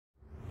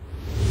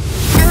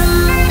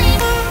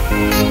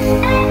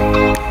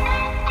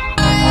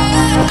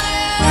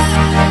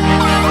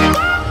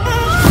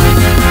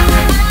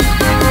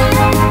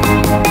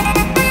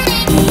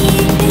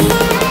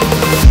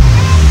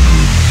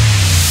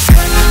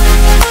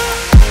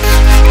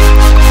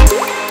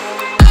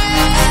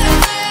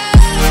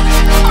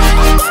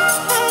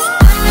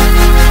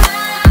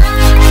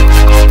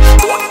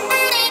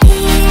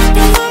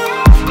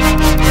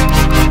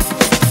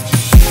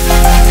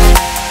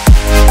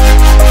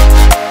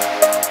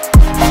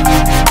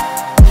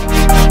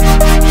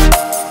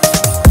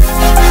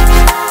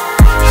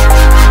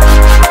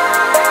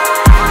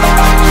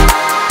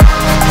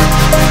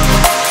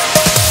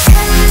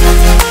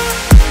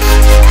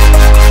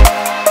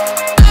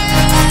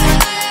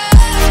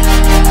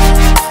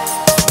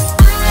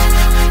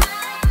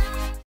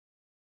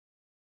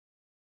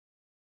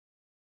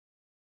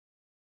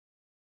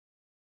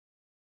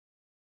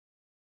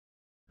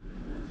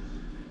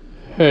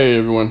Hey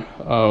everyone,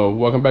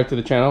 welcome back to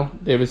the channel.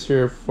 Davis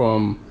here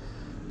from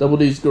Double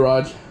D's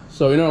Garage.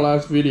 So in our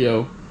last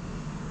video,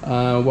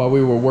 while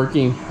we were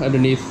working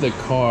underneath the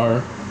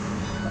car,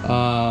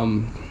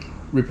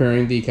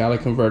 repairing the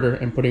catalytic converter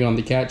and putting on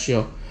the cat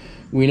shield,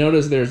 we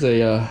noticed there's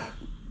a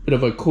bit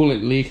of a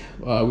coolant leak.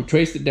 We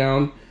traced it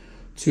down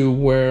to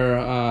where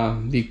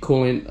the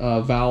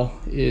coolant valve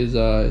is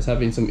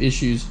having some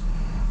issues.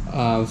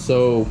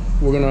 So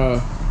we're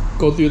gonna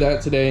go through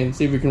that today and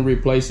see if we can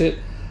replace it.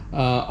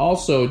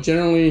 Also,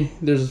 generally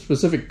there's a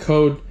specific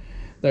code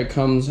that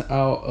comes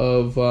out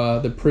of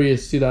the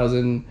Prius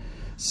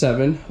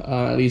 2007,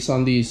 at least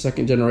on the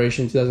second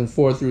generation,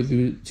 2004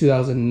 through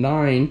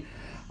 2009.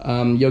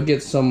 You'll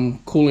get some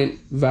coolant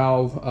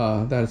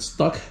valve that's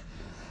stuck.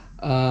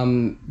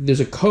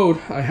 There's a code.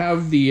 I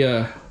have the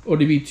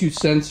ODB2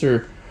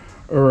 sensor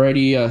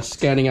already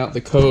scanning out the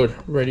code,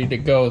 ready to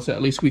go, so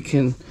at least we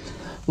can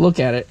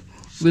look at it.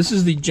 This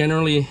is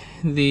generally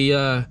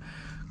the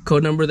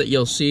code number that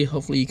you'll see.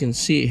 Hopefully you can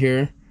see it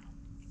here.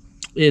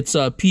 It's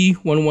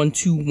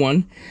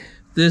P1121.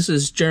 This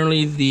is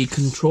generally the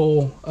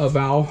control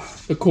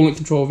valve, the coolant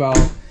control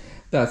valve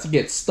that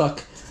gets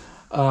stuck.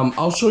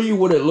 I'll show you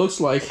what it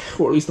looks like,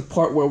 or at least the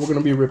part where we're going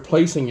to be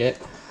replacing it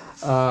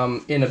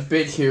in a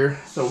bit here.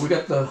 So we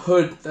got the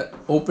hood that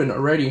open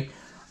already.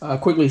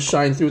 Quickly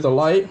shine through the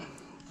light,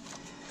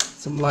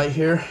 some light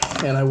here,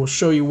 and I will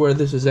show you where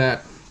this is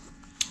at.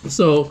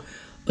 So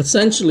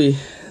essentially,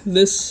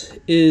 this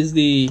is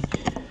the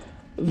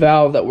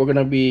valve that we're going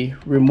to be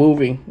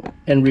removing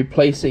and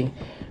replacing.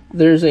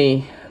 There's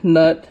a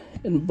nut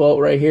and bolt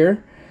right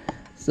here,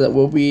 so that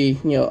we'll be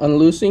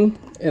unloosing,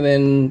 and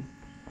then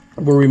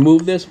we'll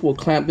remove this. We'll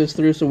clamp this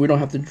through so we don't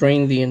have to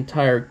drain the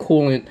entire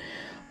coolant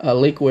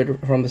liquid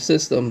from the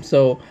system.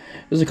 So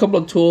there's a couple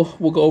of tools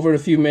we'll go over in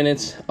a few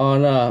minutes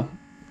on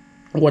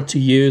what to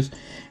use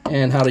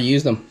and how to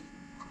use them.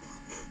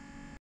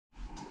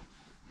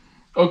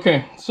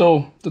 Okay,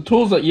 so the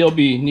tools that you'll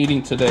be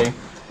needing today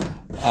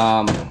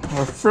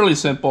are fairly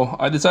simple.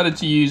 I decided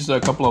to use a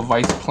couple of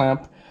vice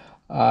clamp.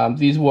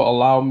 These will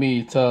allow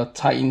me to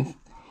tighten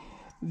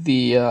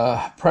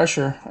the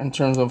pressure in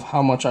terms of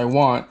how much I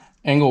want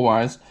angle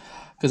wise,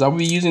 because I'll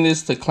be using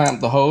this to clamp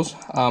the hose.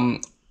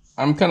 I'm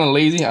kind of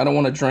lazy. I don't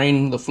want to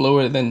drain the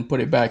fluid and then put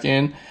it back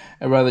in.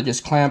 I'd rather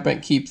just clamp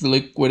it, keep the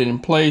liquid in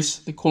place,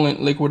 the coolant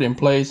liquid in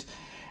place,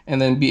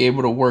 and then be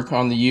able to work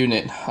on the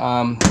unit.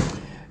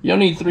 You'll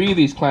need 3 of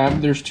these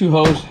clamps. There's 2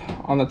 hoses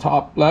on the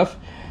top left,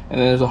 and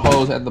then there's a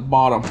hose at the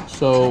bottom.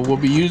 So we'll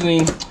be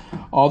using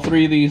all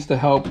 3 of these to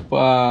help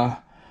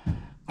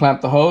clamp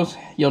the hose.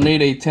 You'll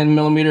need a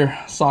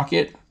 10mm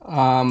socket,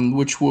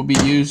 which will be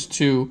used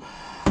to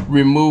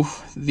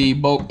remove the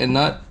bolt and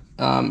nut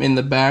in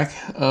the back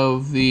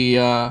of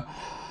the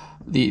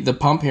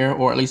pump here,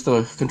 or at least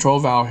the control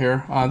valve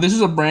here. This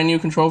is a brand new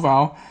control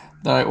valve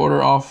that I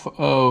ordered off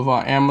of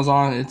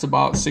Amazon. It's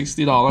about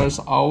 $60.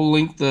 I'll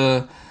link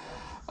the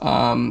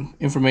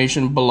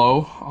information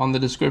below on the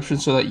description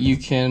so that you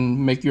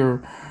can make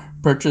your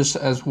purchase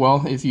as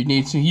well if you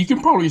need to. You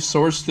can probably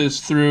source this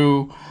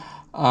through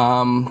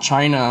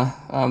China,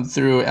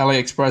 through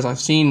AliExpress. I've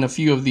seen a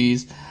few of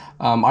these.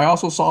 I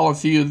also saw a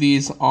few of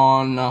these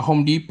on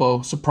Home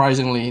Depot.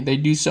 Surprisingly, they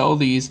do sell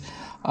these.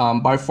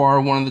 By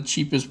far one of the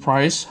cheapest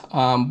price,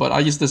 but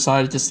I just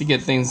decided just to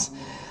get things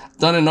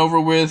done and over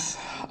with,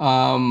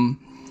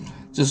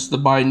 just to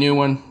buy a new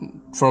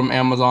one from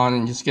Amazon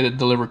and just get it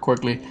delivered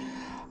quickly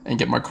and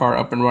get my car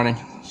up and running.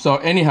 So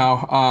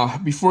anyhow,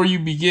 before you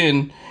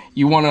begin,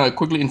 you want to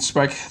quickly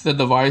inspect the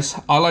device.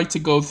 I like to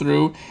go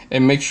through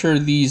and make sure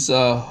these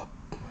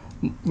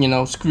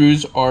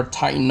screws are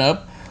tightened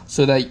up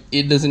so that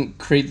it doesn't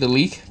create the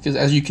leak, because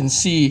as you can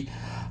see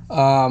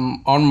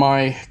on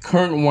my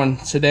current one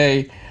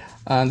today,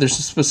 there's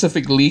a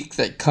specific leak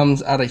that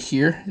comes out of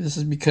here. This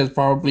is because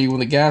probably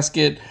when the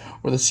gasket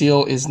or the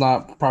seal is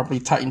not properly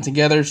tightened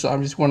together. So I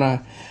just want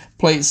to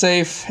play it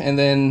safe and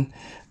then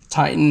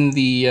tighten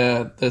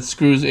the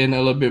screws in a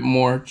little bit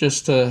more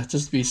just to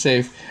be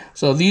safe.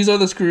 So these are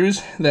the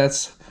screws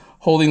that's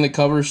holding the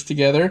covers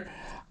together.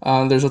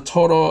 There's a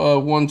total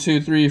of 1, 2,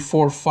 3,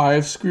 4,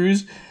 5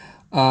 screws.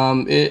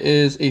 It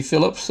is a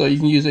Phillips, so you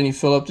can use any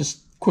Phillips.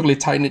 Just quickly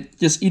tighten it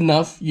just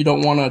enough. You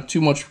don't want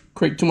to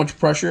create too much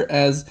pressure,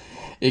 as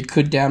it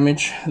could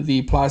damage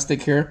the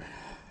plastic here.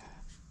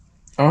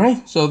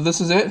 Alright, so this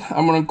is it.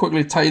 I'm going to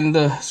quickly tighten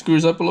the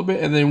screws up a little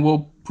bit, and then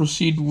we'll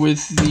proceed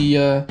with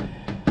the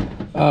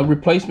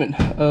replacement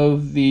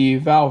of the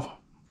valve.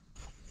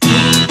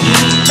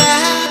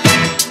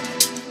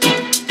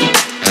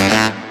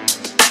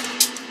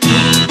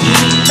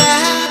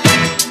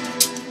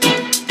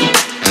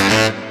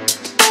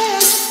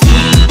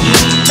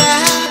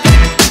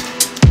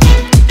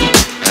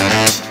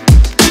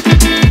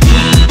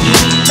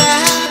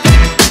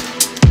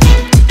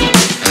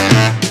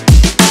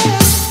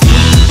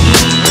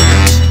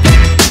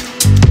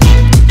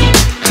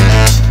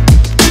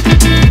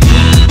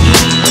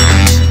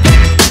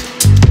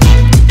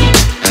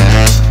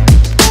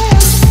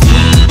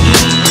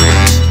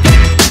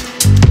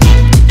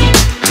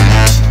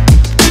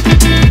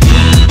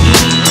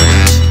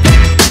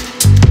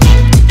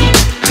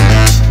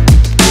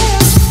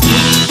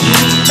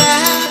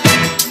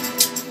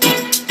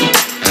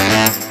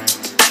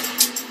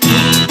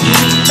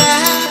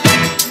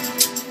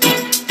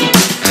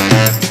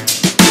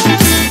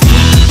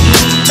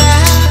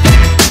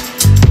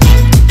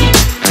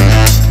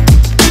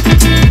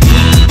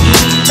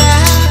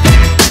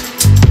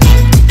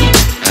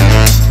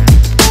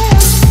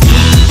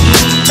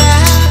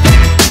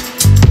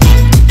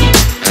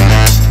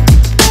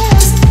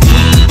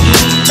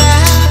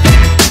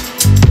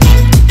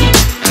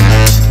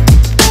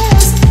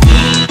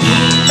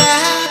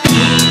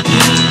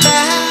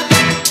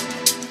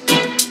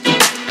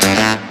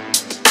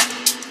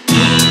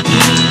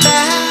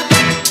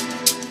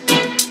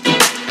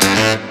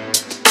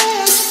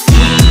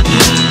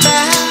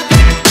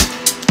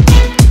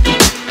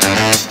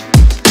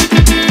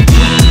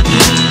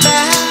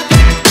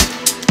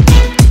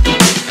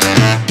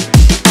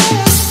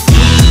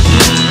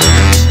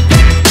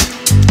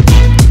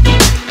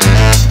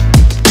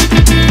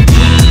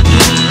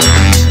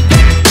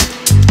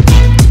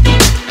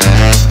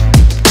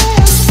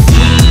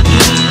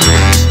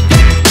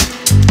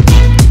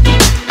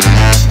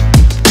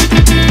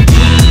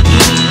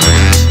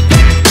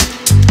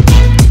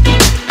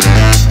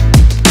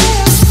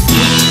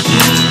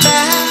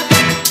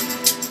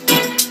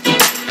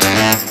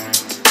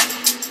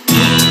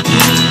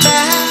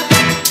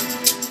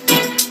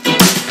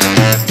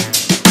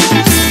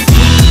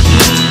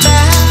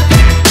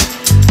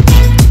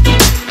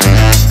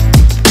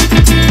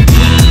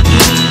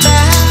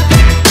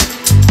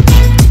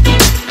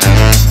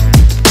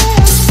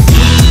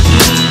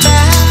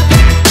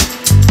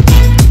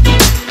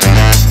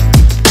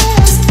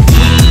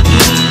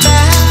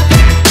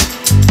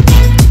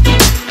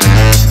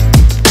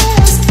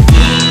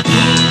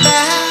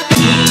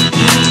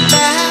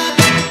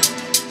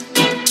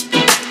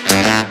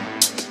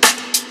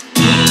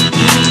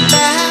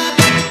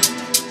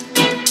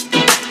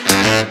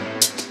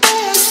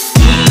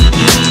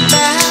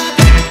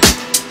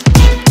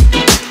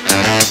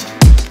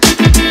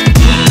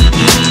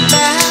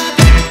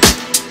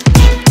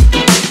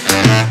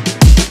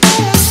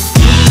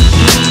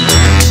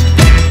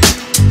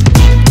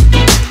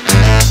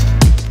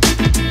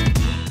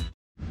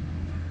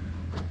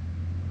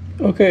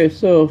 Okay,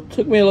 so it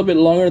took me a little bit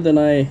longer than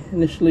I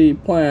initially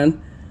planned,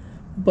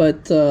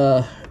 but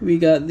we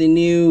got the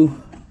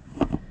new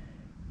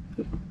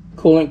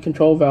coolant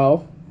control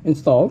valve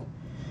installed.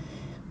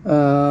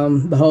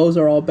 The hose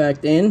are all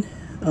backed in.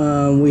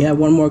 We have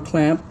one more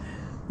clamp,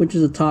 which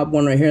is the top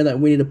one right here, that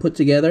we need to put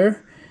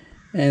together,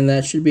 and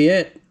that should be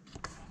it.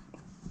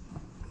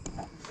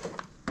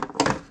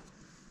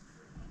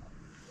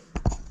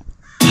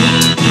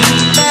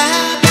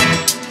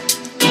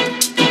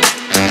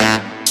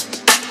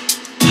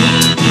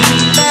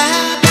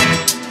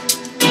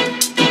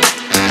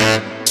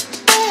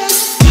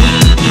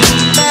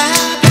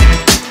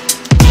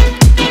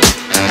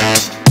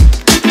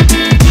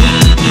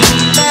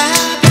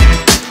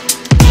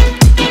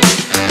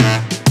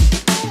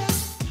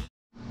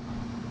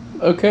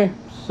 Okay,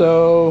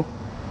 so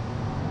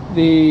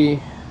the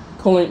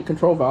coolant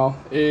control valve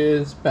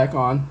is back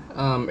on.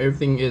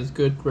 Everything is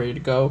good, ready to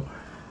go.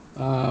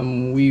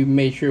 We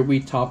made sure we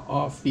top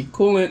off the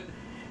coolant,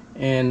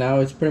 and now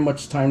it's pretty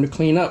much time to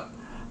clean up.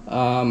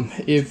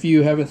 If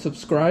you haven't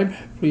subscribed,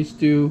 please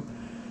do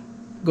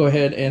go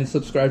ahead and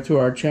subscribe to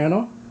our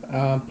channel.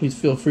 Please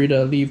feel free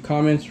to leave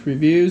comments,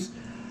 reviews.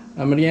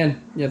 And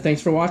again, yeah,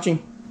 thanks for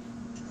watching.